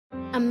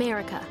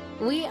America.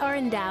 We are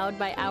endowed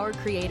by our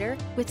Creator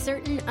with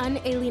certain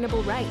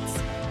unalienable rights: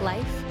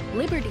 life,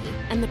 liberty,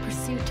 and the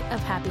pursuit of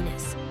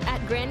happiness.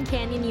 At Grand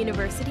Canyon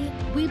University,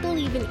 we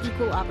believe in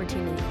equal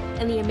opportunity,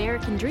 and the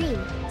American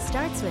dream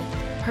starts with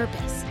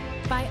purpose.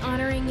 By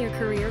honoring your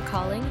career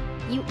calling,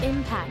 you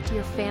impact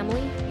your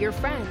family, your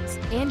friends,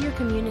 and your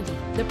community.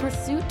 The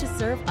pursuit to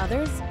serve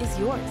others is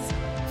yours.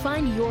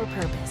 Find your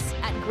purpose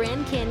at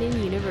Grand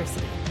Canyon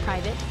University.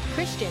 Private,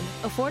 Christian,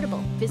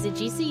 affordable. Visit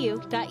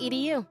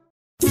gcu.edu.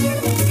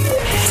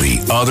 The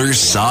Other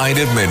Side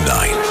of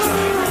Midnight.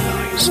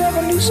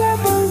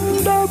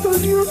 77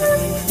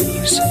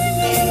 WABC.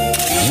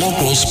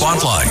 Local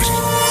Spotlight.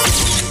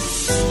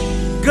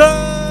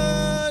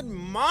 Good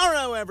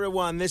morrow,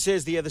 everyone. This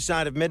is The Other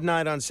Side of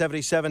Midnight on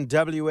 77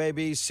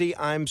 WABC.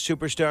 I'm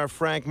superstar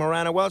Frank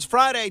Morano. Well, it's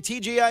Friday,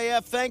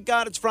 TGIF. Thank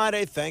God it's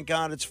Friday. Thank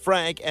God it's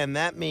Frank. And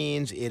that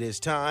means it is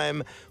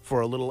time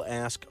for a little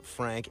Ask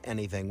Frank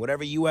Anything.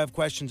 Whatever you have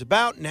questions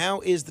about, now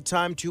is the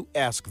time to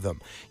ask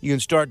them. You can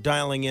start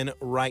dialing in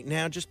right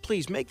now. Just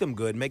please make them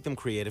good, make them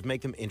creative,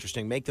 make them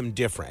interesting, make them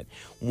different.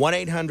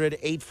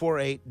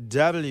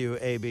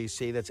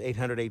 1-800-848-WABC. That's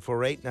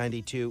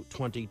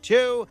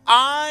 800-848-9222.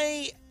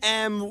 I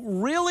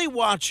am really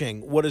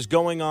watching what is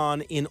going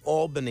on in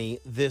Albany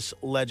this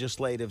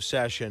legislative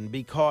session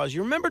because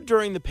you remember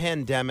during the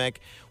pandemic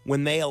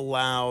when they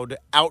allowed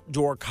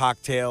outdoor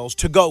cocktails,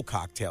 to-go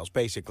cocktails,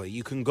 basically.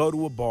 You can go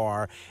to a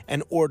bar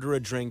and order a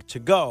drink to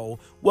go.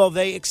 Well,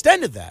 they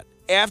extended that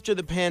after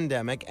the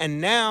pandemic, and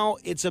now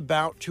it's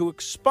about to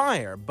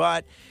expire.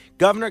 But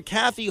Governor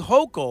Kathy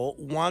Hochul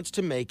wants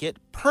to make it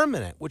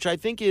permanent, which I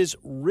think is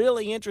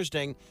really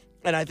interesting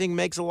and I think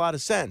makes a lot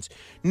of sense.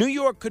 New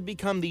York could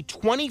become the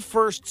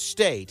 21st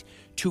state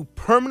to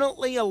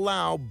permanently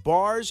allow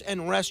bars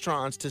and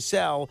restaurants to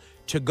sell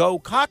to-go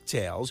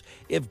cocktails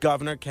if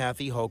Governor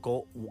Kathy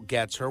Hochul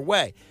gets her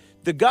way.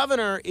 The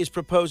governor is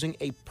proposing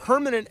a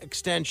permanent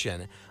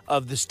extension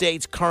of the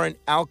state's current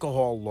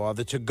alcohol law,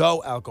 the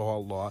to-go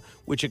alcohol law,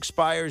 which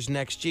expires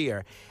next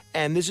year.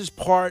 And this is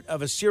part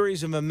of a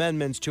series of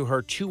amendments to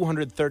her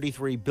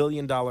 $233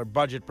 billion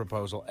budget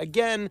proposal.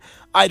 Again,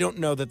 I don't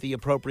know that the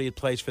appropriate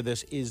place for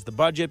this is the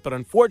budget, but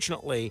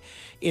unfortunately,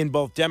 in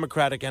both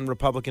Democratic and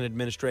Republican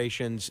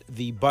administrations,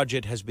 the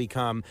budget has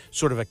become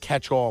sort of a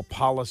catch-all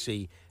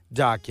policy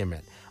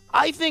document.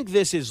 I think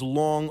this is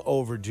long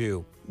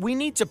overdue. We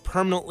need to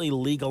permanently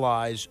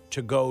legalize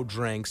to-go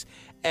drinks.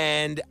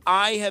 And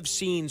I have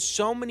seen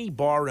so many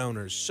bar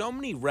owners, so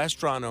many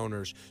restaurant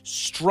owners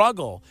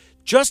struggle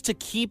just to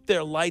keep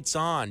their lights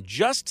on,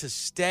 just to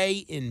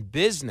stay in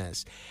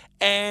business.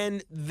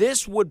 And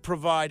this would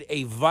provide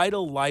a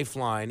vital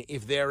lifeline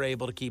if they're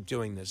able to keep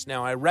doing this.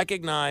 Now, I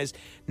recognize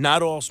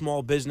not all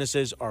small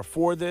businesses are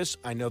for this.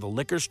 I know the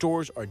liquor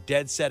stores are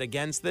dead set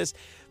against this.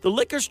 The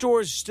liquor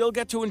stores still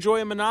get to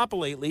enjoy a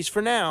monopoly, at least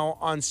for now,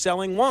 on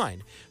selling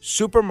wine.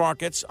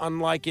 Supermarkets,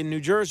 unlike in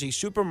New Jersey,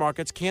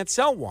 supermarkets can't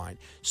sell wine.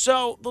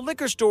 So the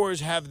liquor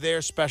stores have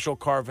their special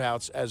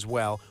carve-outs as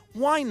well.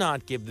 Why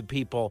not give the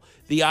people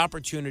the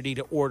opportunity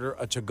to order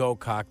a to-go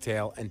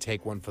cocktail and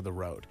take one for the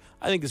road?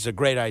 I think this is a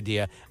great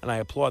idea, and I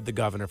applaud the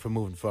governor for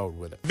moving forward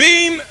with it.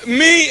 Beam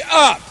me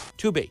up!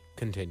 To be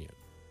continued.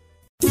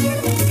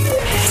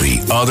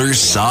 The Other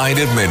Side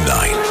of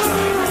Midnight.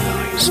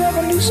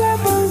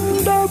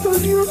 77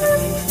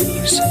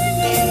 WABC.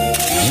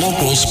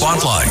 Local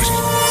Spotlight.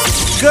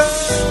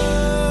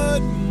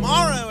 Good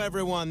morrow,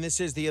 everyone.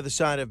 This is The Other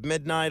Side of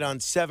Midnight on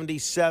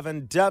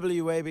 77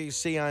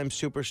 WABC. I'm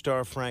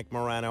superstar Frank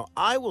Morano.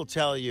 I will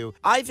tell you,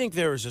 I think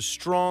there is a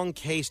strong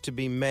case to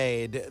be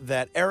made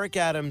that Eric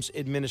Adams'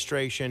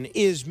 administration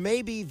is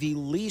maybe the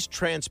least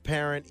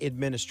transparent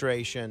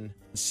administration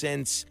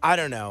since, I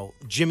don't know,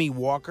 Jimmy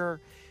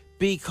Walker.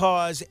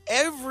 Because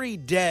every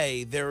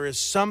day there is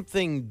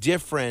something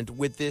different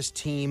with this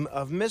team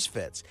of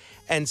misfits.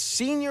 And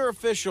senior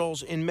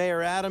officials in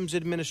Mayor Adams'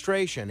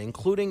 administration,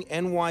 including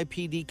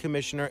NYPD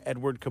Commissioner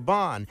Edward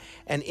Caban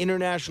and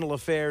International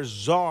Affairs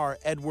Czar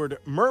Edward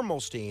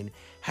Mermelstein,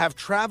 have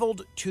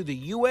traveled to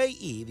the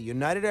UAE, the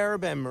United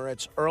Arab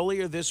Emirates,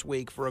 earlier this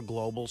week for a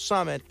global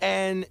summit.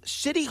 And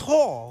City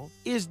Hall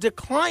is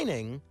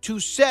declining to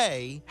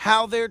say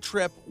how their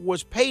trip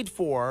was paid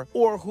for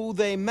or who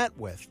they met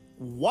with.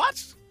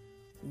 What?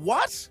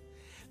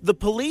 The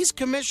police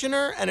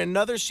commissioner and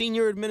another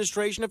senior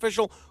administration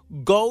official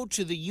go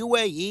to the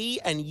UAE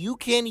and you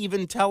can't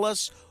even tell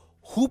us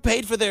who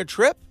paid for their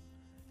trip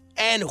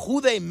and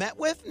who they met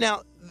with?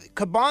 Now,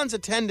 Caban's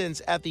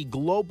attendance at the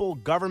Global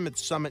Government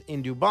Summit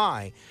in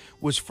Dubai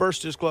was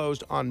first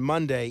disclosed on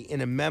Monday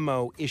in a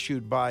memo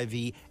issued by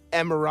the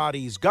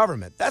Emiratis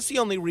government. That's the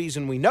only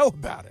reason we know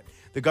about it.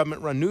 The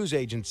government-run news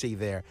agency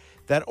there.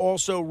 That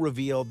also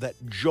revealed that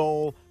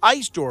Joel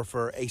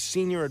Eisdorfer, a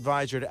senior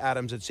advisor to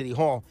Adams at City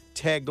Hall,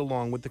 tagged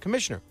along with the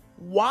commissioner.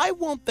 Why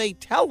won't they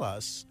tell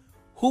us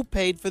who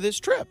paid for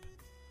this trip?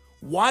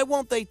 Why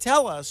won't they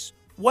tell us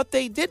what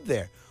they did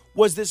there?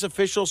 Was this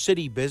official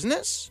city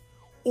business?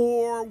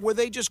 Or were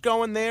they just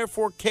going there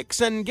for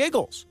kicks and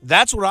giggles?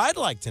 That's what I'd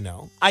like to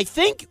know. I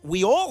think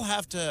we all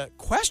have to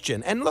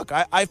question, and look,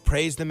 I've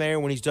praised the mayor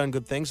when he's done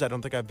good things. I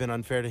don't think I've been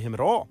unfair to him at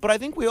all. But I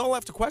think we all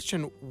have to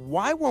question,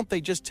 why won't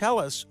they just tell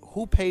us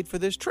who paid for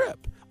this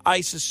trip?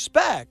 I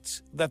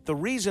suspect that the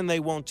reason they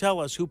won't tell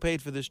us who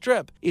paid for this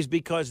trip is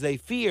because they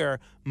fear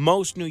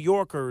most New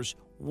Yorkers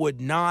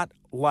would not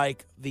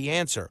like the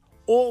answer.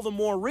 All the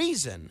more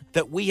reason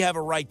that we have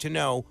a right to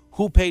know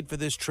who paid for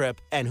this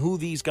trip and who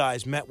these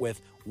guys met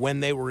with when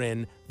they were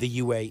in the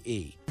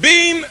UAE.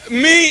 Beam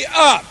me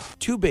up!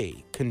 To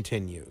be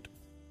continued.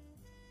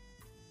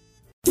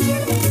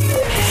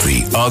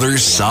 The Other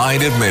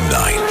Side of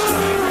Midnight.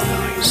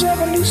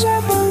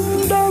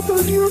 77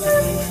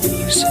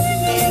 WABC.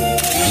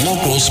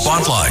 Local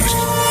Spotlight.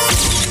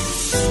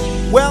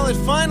 Well, it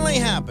finally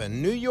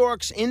happened. New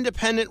York's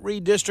Independent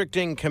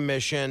Redistricting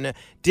Commission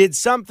did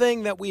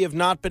something that we have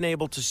not been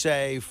able to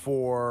say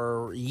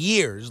for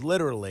years,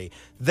 literally.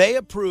 They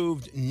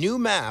approved new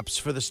maps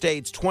for the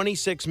state's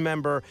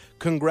 26-member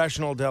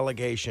congressional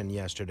delegation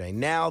yesterday.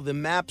 Now, the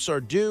maps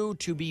are due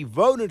to be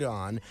voted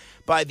on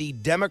by the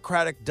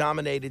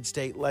Democratic-dominated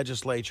state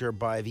legislature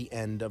by the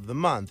end of the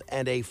month,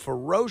 and a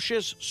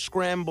ferocious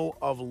scramble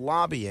of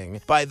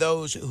lobbying by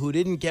those who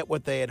didn't get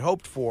what they had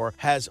hoped for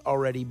has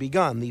already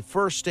begun. The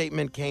first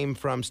statement came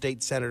from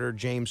State Senator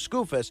James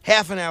Skoufis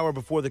half an hour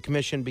before the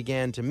commission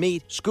began to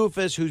meet.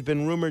 Skoufis, who's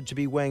been rumored to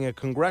be weighing a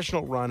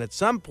congressional run at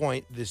some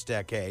point this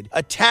decade,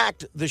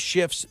 attacked the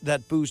shifts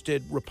that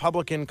boosted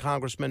Republican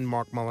Congressman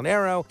Mark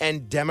Molinaro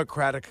and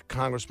Democratic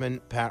Congressman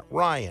Pat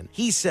Ryan.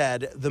 He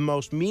said the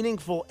most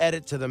meaningful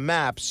edit to the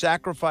map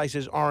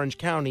sacrifices Orange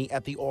County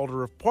at the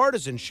altar of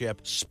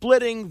partisanship,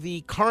 splitting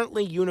the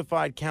currently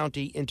unified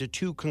county into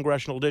two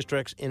congressional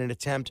districts in an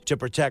attempt to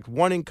protect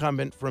one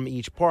incumbent from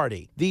each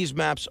party. These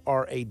maps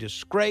are a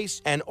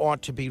disgrace and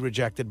ought to be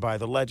rejected by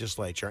the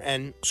legislature.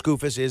 And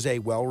Skoufis is a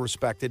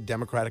well-respected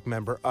Democratic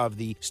member of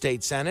the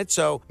state Senate,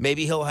 so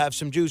maybe he'll have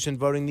some juice in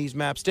voting these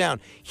maps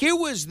down. Here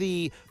was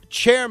the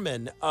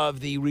chairman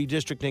of the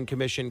Redistricting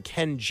Commission,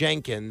 Ken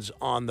Jenkins,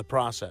 on the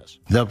process.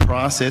 The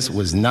process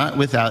was not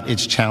without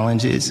its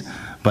challenges,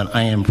 but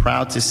I am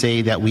proud to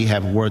say that we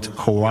have worked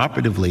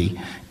cooperatively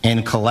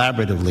and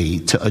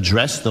collaboratively to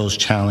address those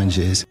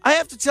challenges. I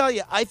have to tell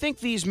you, I think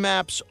these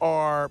maps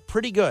are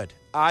pretty good.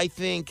 I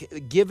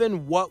think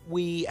given what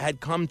we had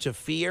come to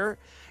fear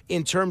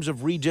in terms of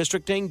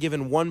redistricting,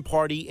 given one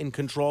party in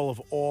control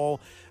of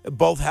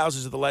both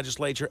houses of the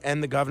legislature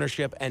and the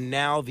governorship and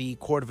now the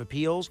Court of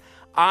Appeals,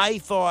 I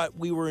thought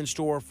we were in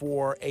store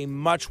for a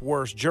much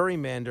worse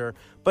gerrymander.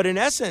 But in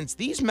essence,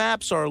 these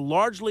maps are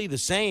largely the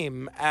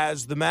same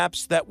as the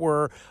maps that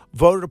were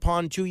voted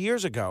upon 2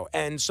 years ago.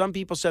 And some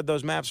people said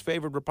those maps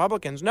favored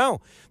Republicans.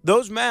 No,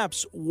 those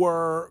maps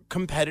were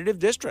competitive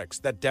districts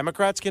that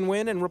Democrats can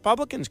win and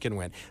Republicans can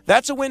win.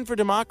 That's a win for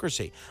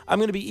democracy. I'm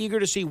going to be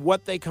eager to see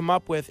what they come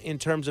up with in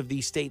terms of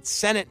the state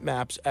Senate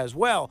maps as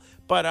well.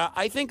 But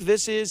I think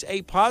this is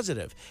a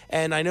positive.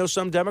 And I know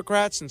some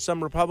Democrats and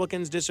some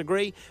Republicans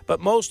disagree, but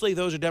mostly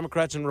those are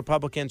Democrats and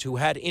Republicans who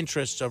had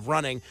interests of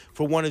running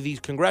for one of these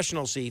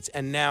congressional seats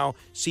and now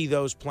see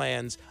those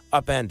plans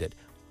upended.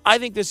 I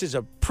think this is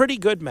a pretty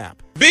good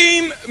map.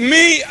 Beam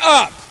me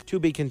up! To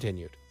be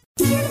continued.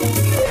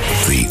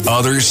 The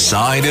Other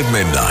Side of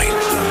Midnight.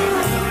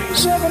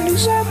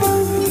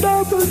 77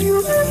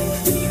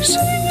 WABC.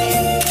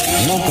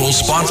 Local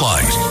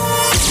Spotlight.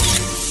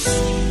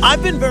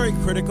 I've been very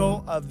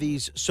critical of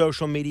these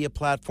social media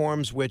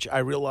platforms, which I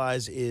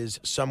realize is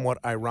somewhat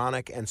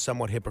ironic and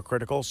somewhat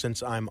hypocritical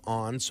since I'm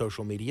on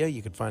social media.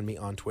 You can find me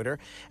on Twitter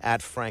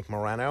at Frank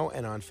Morano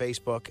and on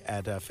Facebook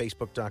at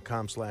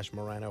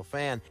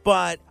facebook.com/MoranoFan.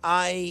 But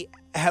I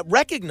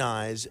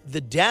recognize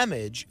the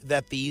damage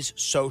that these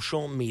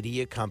social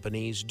media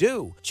companies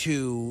do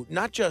to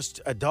not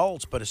just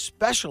adults, but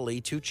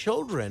especially to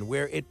children,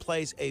 where it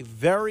plays a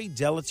very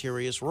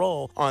deleterious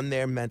role on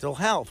their mental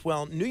health.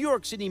 Well, New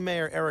York City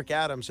Mayor Eric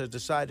Adams has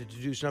decided to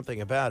do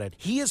something about it.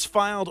 He has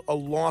filed a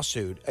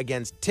lawsuit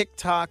against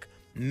TikTok,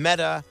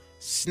 Meta,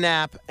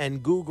 Snap,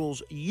 and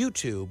Google's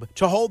YouTube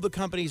to hold the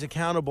companies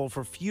accountable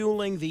for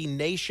fueling the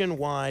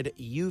nationwide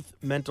youth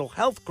mental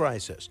health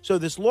crisis. So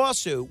this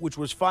lawsuit, which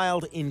was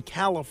filed in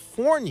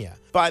California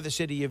by the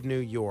city of New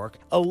York,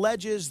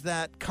 alleges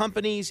that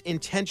companies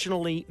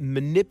intentionally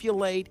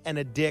manipulate and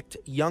addict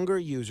younger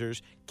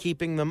users,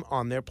 keeping them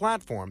on their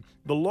platform.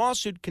 The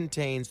lawsuit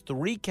contains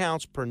 3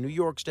 counts per New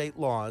York state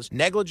laws: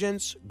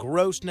 negligence,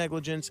 gross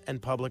negligence,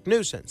 and public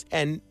nuisance.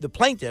 And the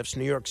plaintiffs,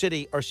 New York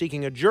City, are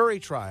seeking a jury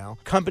trial,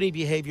 company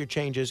behavior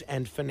changes,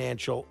 and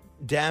financial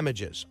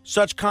damages.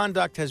 Such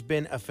conduct has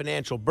been a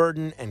financial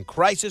burden and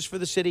crisis for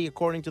the city,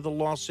 according to the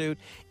lawsuit,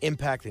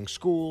 impacting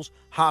schools,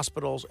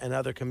 hospitals, and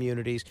other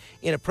communities.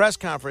 In a press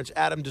conference,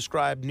 Adam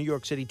described New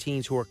York City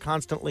teens who are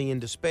constantly in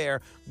despair,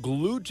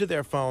 glued to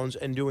their phones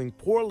and doing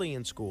poorly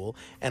in school,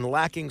 and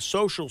lacking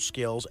social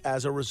skills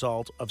as a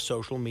result of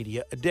social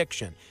media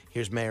addiction.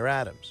 Here's Mayor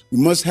Adams. We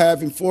must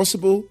have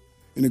enforceable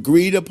and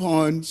agreed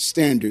upon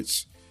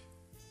standards,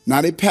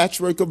 not a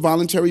patchwork of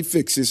voluntary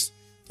fixes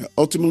It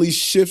ultimately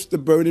shifts the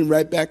burden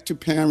right back to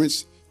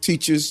parents,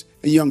 teachers,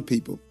 and young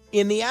people.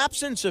 In the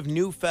absence of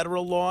new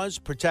federal laws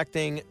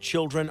protecting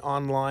children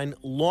online,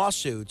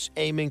 lawsuits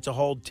aiming to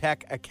hold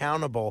tech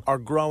accountable are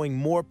growing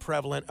more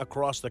prevalent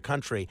across the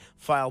country,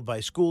 filed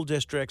by school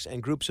districts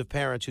and groups of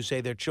parents who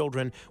say their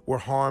children were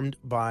harmed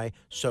by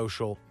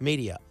social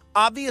media.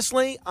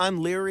 Obviously,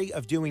 I'm leery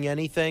of doing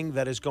anything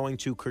that is going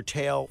to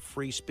curtail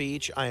free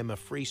speech. I am a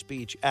free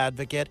speech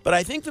advocate, but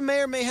I think the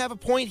mayor may have a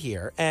point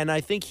here, and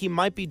I think he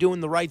might be doing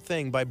the right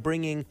thing by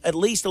bringing at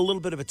least a little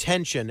bit of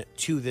attention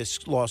to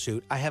this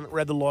lawsuit. I haven't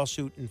read the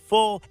lawsuit in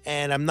full,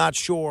 and I'm not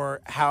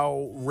sure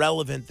how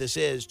relevant this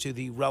is to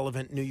the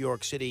relevant New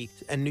York City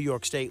and New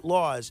York State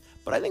laws,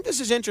 but I think this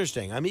is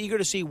interesting. I'm eager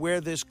to see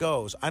where this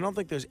goes. I don't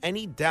think there's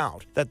any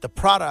doubt that the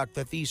product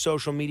that these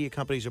social media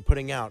companies are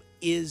putting out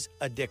is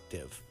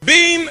addictive.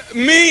 Beam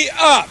me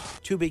up.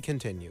 To be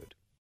continued.